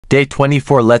Day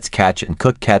 24, let's catch and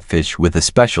cook catfish with a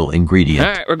special ingredient.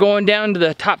 All right, we're going down to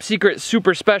the top secret,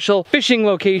 super special fishing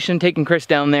location, taking Chris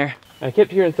down there. I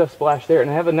kept hearing stuff splash there,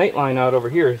 and I have a night line out over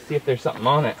here to see if there's something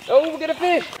on it. Oh, we got a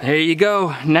fish. There you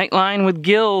go, night line with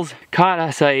gills. Caught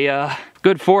us a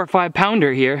good 4 or 5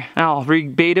 pounder here. I'll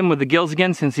rebait him with the gills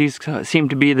again since these seem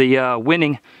to be the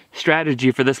winning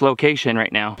strategy for this location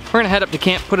right now. We're gonna head up to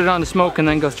camp, put it on the smoke, and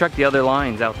then go check the other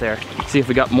lines out there. See if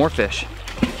we got more fish.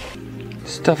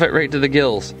 Stuff it right to the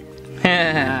gills.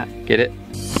 Get it?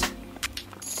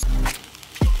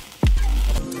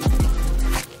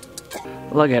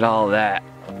 Look at all that.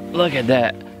 Look at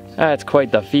that. That's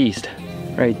quite the feast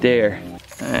right there.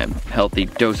 Healthy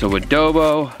dose of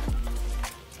adobo.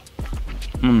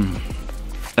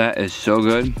 That is so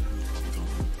good.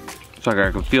 It's like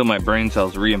I can feel my brain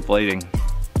cells re-inflating.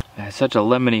 It has such a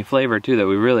lemony flavor too that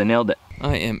we really nailed it.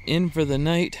 I am in for the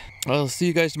night. I'll see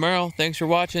you guys tomorrow. Thanks for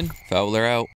watching. Fowler out.